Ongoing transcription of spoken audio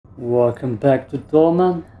Welcome back to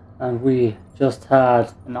Dolmen, and we just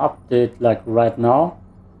had an update like right now.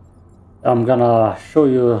 I'm gonna show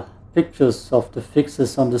you pictures of the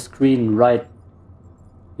fixes on the screen right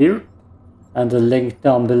here and a link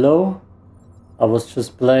down below. I was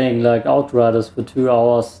just playing like Outriders for 2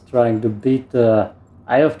 hours trying to beat the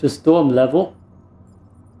Eye of the Storm level,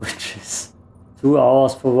 which is 2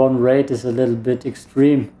 hours for one raid is a little bit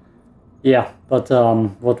extreme. Yeah, but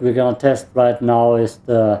what we're gonna test right now is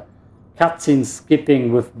the cutscene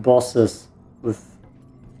skipping with bosses, with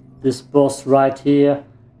this boss right here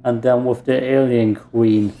and then with the alien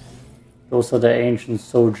queen. Those are the ancient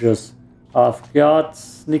soldiers. I've got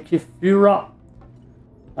NikiBoom.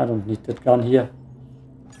 I don't need that gun here.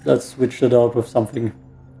 Let's switch it out with something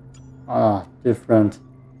different.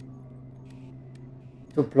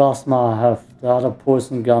 To plasma, I have the other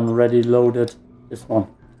poison gun ready loaded. This one,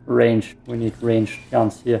 range. We need ranged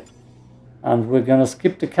guns here. And we're gonna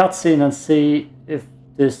skip the cutscene and see if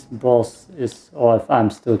this boss is, or if I'm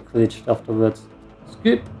still glitched afterwards.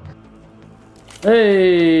 Skip!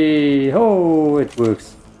 Hey! Ho! It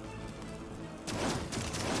works.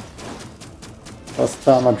 First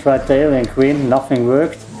time I tried the alien queen, nothing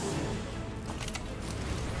worked.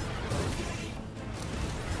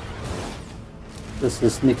 This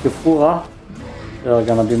is NikiBoom. There are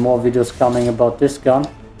gonna be more videos coming about this gun.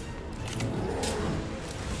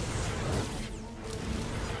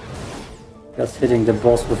 Just hitting the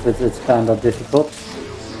boss with it, it's kind of difficult.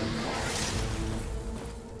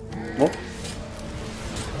 Oh.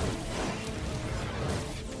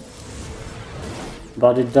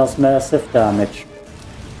 But it does massive damage.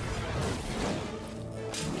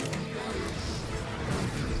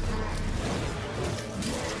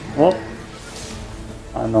 Oh.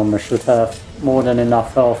 I normally should have more than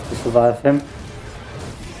enough health to survive him.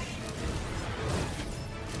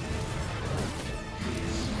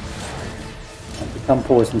 Become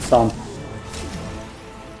poison some.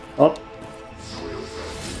 Oh,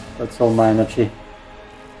 that's all my energy.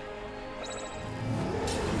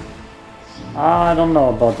 I don't know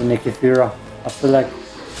about the NikiBoom. I feel like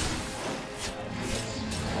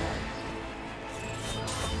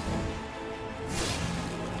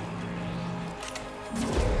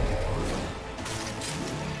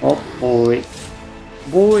oh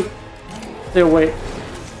boy, stay away.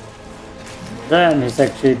 Damn, he's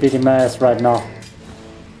actually beating my ass right now.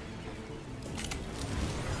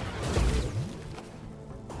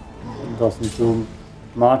 Doesn't do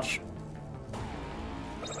much.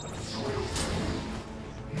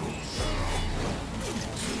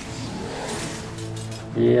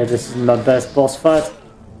 Yeah, this is my best boss fight.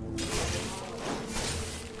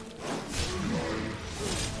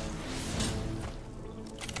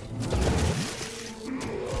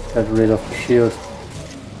 Get rid of the shield.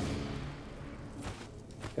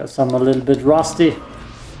 Guess I'm a little bit rusty.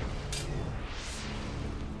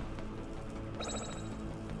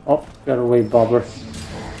 Oh, get away, bobber.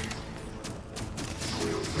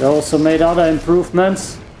 They also made other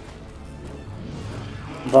improvements.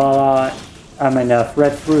 But I mean, I've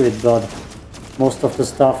read through it, but most of the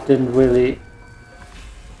stuff didn't really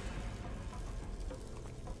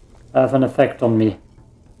have an effect on me.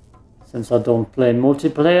 Since I don't play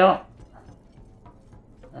multiplayer.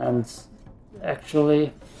 And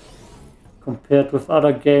actually, compared with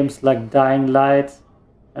other games like Dying Light,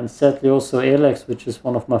 and sadly also Alex, which is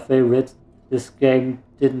one of my favorites, this game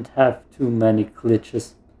didn't have too many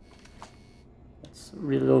glitches. Let's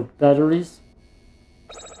reload batteries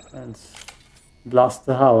and blast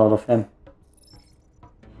the hell out of him.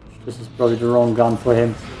 This is probably the wrong gun for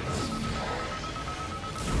him.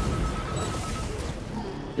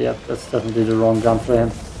 Yep, that's definitely the wrong gun for him.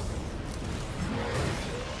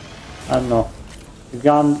 I don't know. The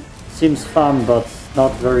gun seems fun, but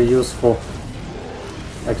not very useful.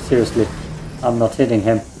 Like seriously, I'm not hitting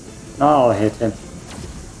him. Now I hit him.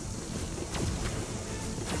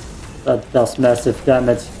 That does massive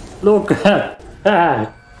damage. Look at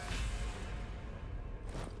that!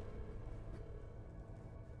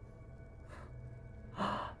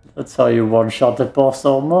 That's how you one-shot the boss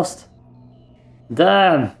almost.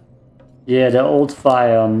 Damn! Yeah, the old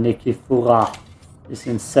fire on NikiBoom is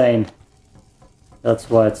insane.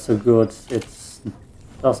 That's why it's so good. It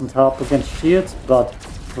doesn't help against shields, but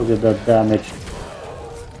look at that damage.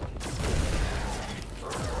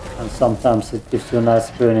 And sometimes it gives you a nice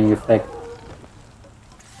burning effect.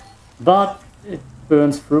 But it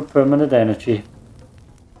burns through permanent energy.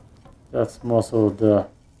 That's more so the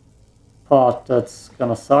part that's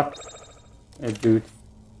gonna suck. Hey dude.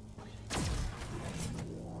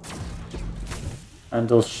 And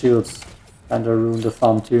those shields kinda ruin the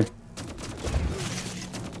fun too.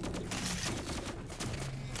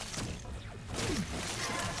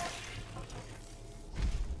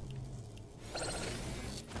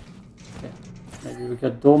 We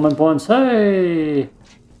get Dolmen points. Hey!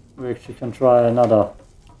 We actually can try another.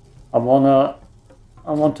 I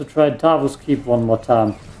want to try Davos Keep one more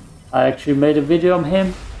time. I actually made a video on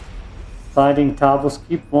him fighting Davos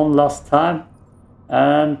Keep one last time,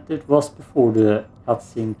 and it was before the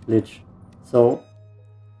cutscene glitch. So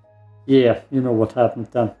yeah, you know what happened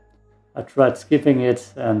then. I tried skipping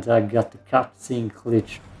it and I got the cutscene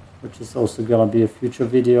glitch, which is also gonna be a future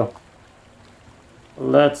video.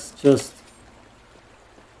 Let's just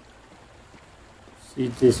see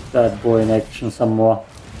this bad boy in action some more.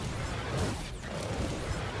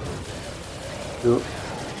 To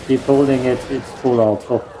keep holding it, it's full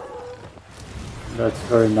auto. That's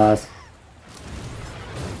very nice.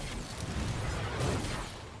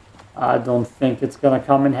 I don't think it's gonna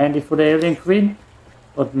come in handy for the Alien Queen,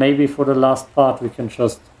 but maybe for the last part we can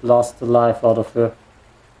just blast the life out of her.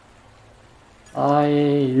 I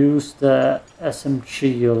used the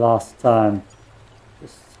SMG last time.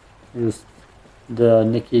 Just used the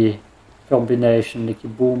Niki combination,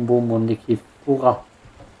 NikiBoom or NikiFura.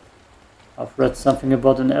 I've read something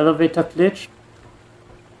about an elevator glitch.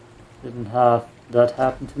 Didn't have that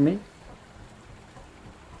happen to me.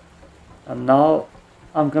 And now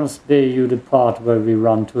I'm gonna spare you the part where we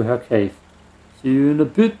run to her cave. See you in a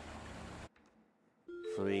bit.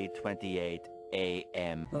 3:28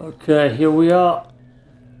 a.m. Okay, here we are.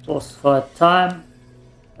 Boss fight time.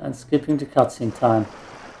 And skipping the cutscene time.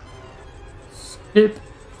 Skip.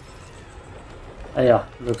 Oh yeah,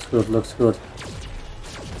 looks good, looks good.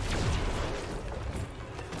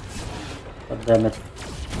 God damn it.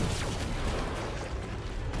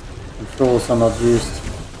 Controls are not used.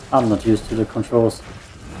 I'm not used to the controls.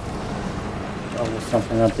 That was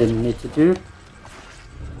something I didn't need to do.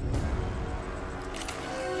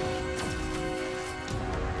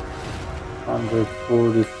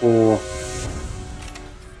 $144.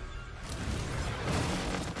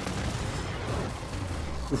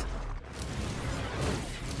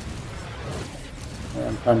 Yeah,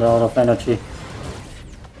 I'm kinda out of energy.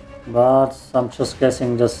 But I'm just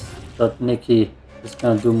guessing that Niki is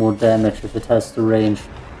gonna do more damage if it has the range.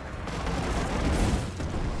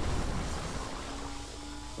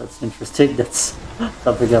 That's interesting, that's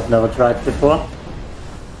something I've never tried before.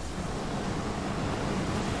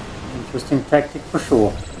 Interesting tactic for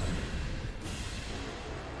sure.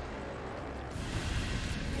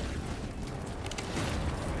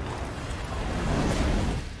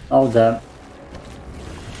 Oh damn.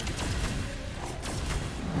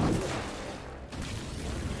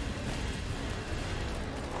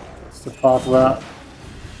 That's the part where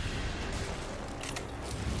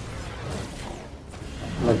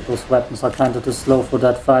like those weapons are kind of too slow for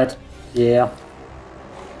that fight. Yeah.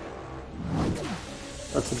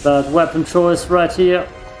 That's a bad weapon choice right here.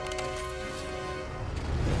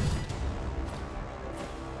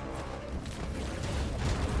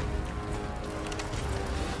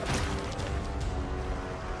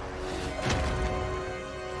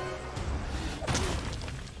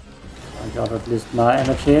 I got at least my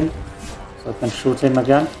energy in, so I can shoot him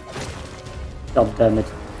again. God damn it.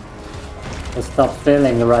 I stop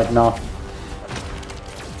failing right now.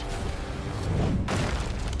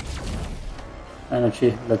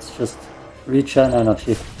 Energy, let's just regen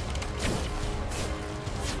energy.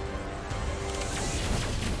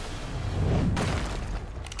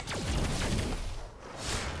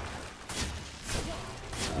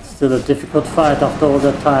 It's still a difficult fight after all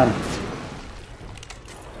that time.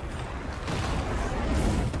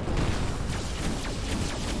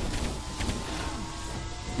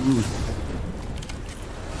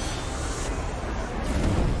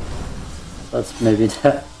 That's maybe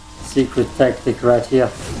the secret tactic right here.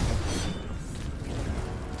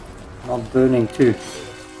 Not burning too.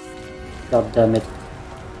 God damn it.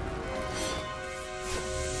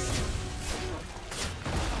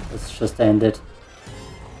 Let's just end it.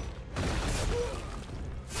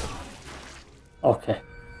 Okay.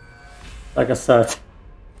 Like I said,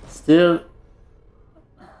 still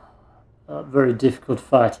a very difficult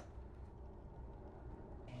fight.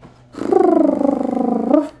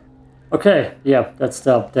 Okay, yeah, that's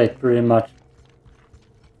the update pretty much.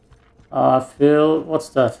 I feel, what's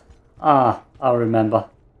that? Ah, I remember.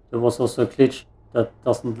 There was also a glitch that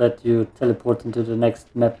doesn't let you teleport into the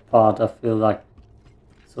next map part, I feel like.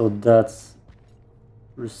 So that's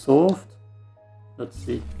resolved. Let's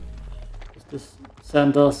see. Does this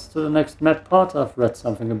send us to the next map part? I've read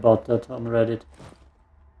something about that on Reddit.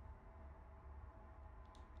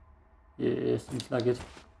 Yeah, seems like it.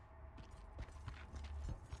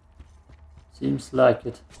 Seems like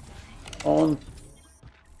it. On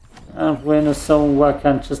and we're in a zone where I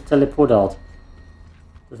can just teleport out.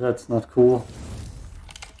 That's not cool.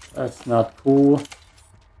 That's not cool.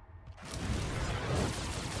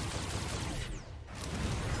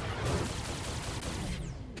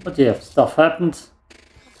 But yeah, stuff happened.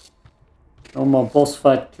 No more boss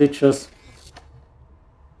fight glitches.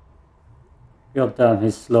 God damn,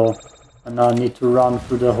 he's slow. And now I need to run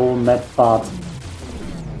through the whole map part.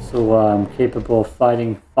 So I'm capable of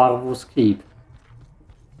fighting Farvo's Keep.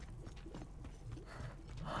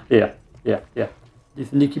 Yeah.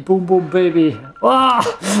 Leave NikiBoom, baby. Ah!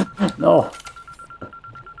 No.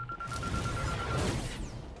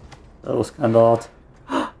 That was kind of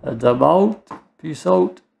odd. And I'm out. Peace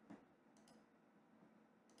out.